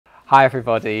Hi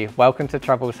everybody, welcome to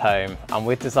Trouble's Home. I'm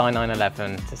with Design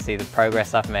 911 to see the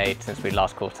progress I've made since we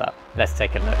last caught up. Let's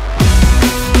take a look.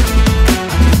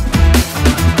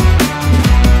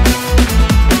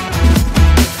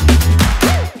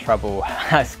 Trouble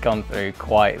has gone through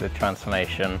quite the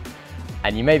transformation,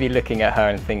 and you may be looking at her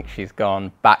and think she's gone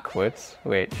backwards,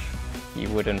 which you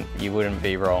wouldn't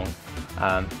be wrong.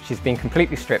 She's been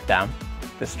completely stripped down.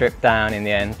 The strip down in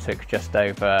the end took just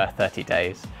over 30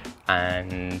 days.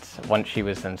 And once she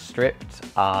was unstripped,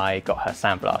 I got her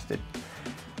sandblasted,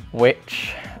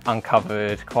 which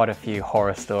uncovered quite a few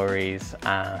horror stories.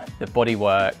 Her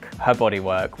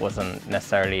bodywork wasn't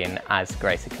necessarily in as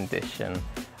great a condition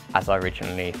as I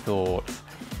originally thought.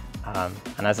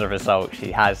 And as a result,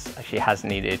 she has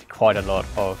needed quite a lot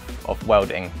of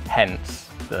welding, hence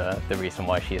the reason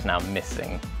why she is now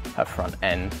missing her front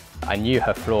end. I knew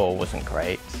her floor wasn't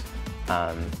great,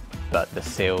 but the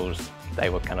seals, they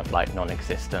were kind of like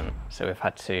non-existent. So we've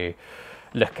had to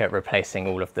look at replacing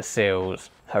all of the seals,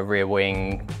 her rear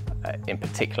wing, in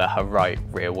particular her right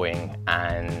rear wing,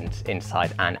 and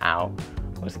inside and out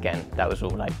that was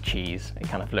all like cheese. It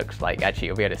kind of looks like, actually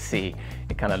you'll be able to see,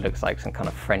 it kind of looks like some kind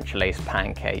of French lace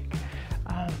pancake,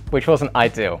 which wasn't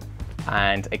ideal.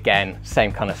 And again,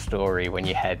 same kind of story when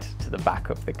you head to the back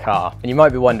of the car. And you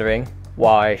might be wondering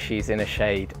why she's in a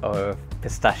shade of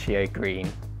pistachio green.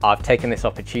 I've taken this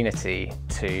opportunity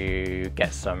to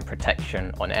get some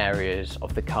protection on areas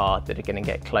of the car that are going to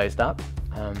get closed up.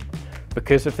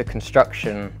 Because of the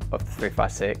construction of the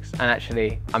 356, and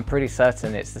actually I'm pretty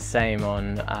certain it's the same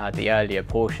on the earlier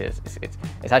Porsches.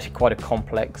 It's actually quite a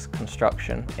complex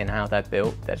construction in how they're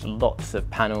built. There's lots of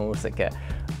panels that get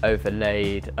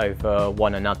overlaid over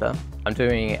one another. I'm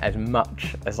doing as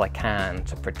much as I can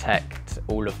to protect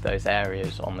all of those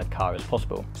areas on the car as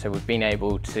possible. So we've been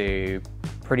able to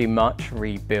pretty much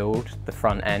rebuild the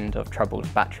front end of Trouble's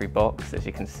battery box. As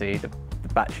you can see, the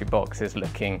battery box is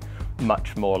looking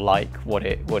much more like what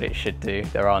it should do.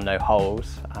 There are no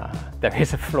holes. There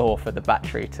is a floor for the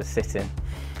battery to sit in.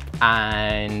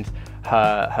 And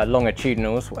her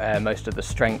longitudinals, where most of the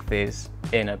strength is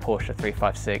in a Porsche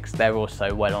 356, they're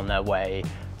also well on their way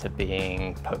to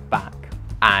being put back.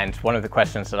 And one of the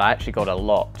questions that I actually got a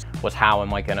lot was, how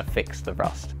am I going to fix the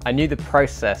rust? I knew the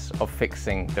process of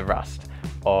fixing the rust,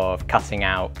 of cutting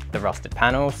out the rusted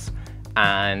panels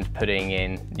and putting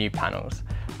in new panels.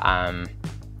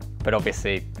 But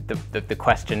obviously the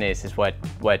question is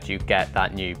where do you get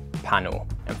that new panel?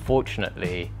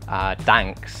 Unfortunately,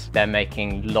 Danks, they're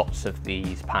making lots of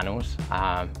these panels.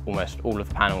 Almost all of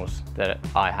the panels that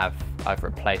I've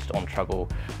replaced on Trouble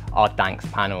are Danks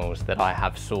panels that I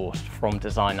have sourced from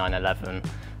Design 911.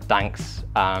 Danks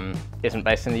isn't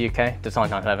based in the UK. Design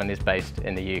 911 is based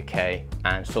in the UK,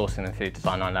 and sourcing them through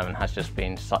Design 911 has just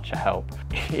been such a help.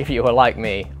 If you were like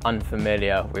me,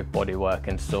 unfamiliar with bodywork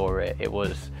and saw it, it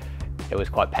was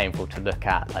quite painful to look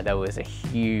at. Like, there was a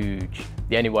huge,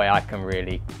 the only way I can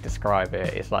really describe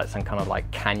it is like some kind of like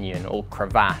canyon or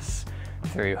crevasse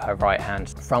through her right hand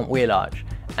front wheel arch.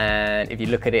 And if you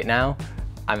look at it now,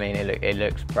 I mean, it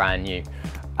looks brand new.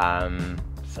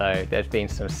 So there's been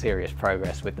some serious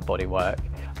progress with the bodywork.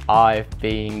 I've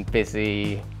been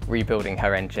busy rebuilding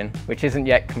her engine, which isn't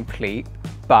yet complete,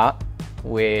 but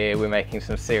we're making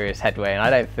some serious headway, and I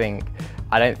don't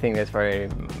think there's very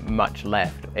much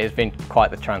left. It's been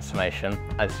quite the transformation,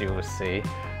 as you will see.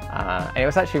 And it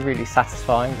was actually really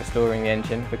satisfying restoring the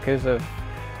engine because of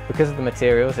the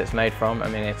materials it's made from. I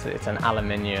mean, it's an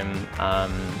aluminium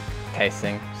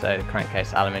casing, so the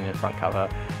crankcase aluminium, front cover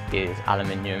is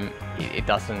aluminium. It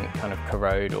doesn't kind of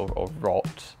corrode or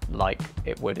rot like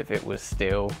it would if it was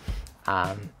steel.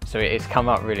 So it's come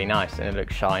up really nice and it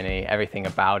looks shiny. Everything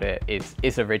about it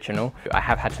is original. I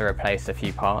have had to replace a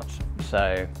few parts,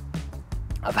 so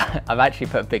I've actually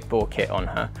put a big bore kit on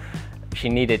her. She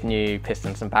needed new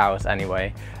pistons and barrels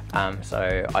anyway,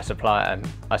 so I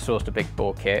sourced a big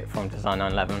bore kit from Design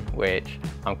 911, which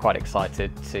I'm quite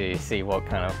excited to see what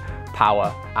kind of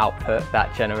power output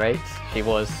that generates.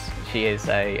 She is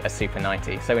a Super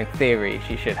 90, so in theory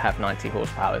she should have 90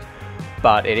 horsepower,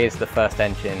 but it is the first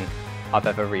engine I've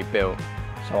ever rebuilt.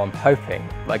 So I'm hoping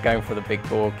by going for the big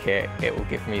bore kit, it will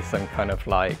give me some kind of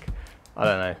like, I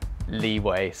don't know,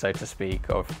 leeway, so to speak,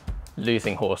 of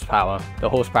losing horsepower. The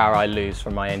horsepower I lose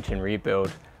from my engine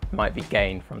rebuild might be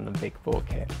gained from the big bore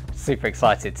kit. Super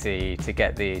excited to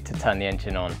turn the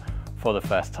engine on for the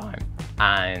first time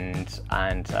and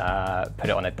put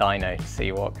it on a dyno to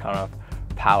see what kind of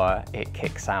power it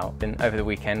kicks out. And over the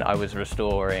weekend I was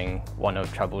restoring one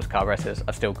of Trouble's carburetors.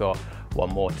 I've still got one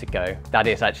more to go. That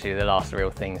is actually the last real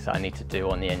things that I need to do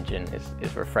on the engine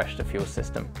is refresh the fuel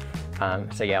system.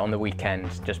 So yeah, on the weekend,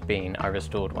 I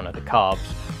restored one of the carbs,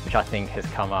 which I think has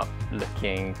come up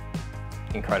looking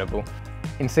incredible.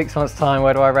 In 6 months' time,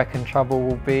 where do I reckon trouble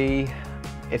will be?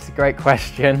 It's a great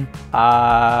question.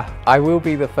 I will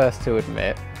be the first to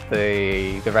admit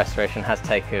the restoration has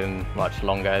taken much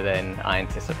longer than I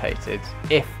anticipated.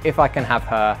 If I can have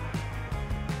her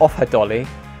off her dolly,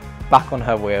 back on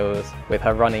her wheels, with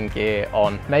her running gear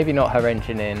on, maybe not her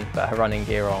engine in, but her running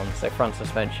gear on, so front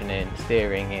suspension in,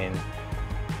 steering in,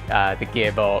 the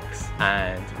gearbox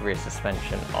and rear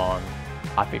suspension on,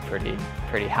 I'd be pretty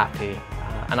happy.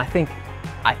 And I think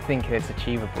it's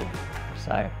achievable,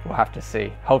 so we'll have to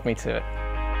see. Hold me to it.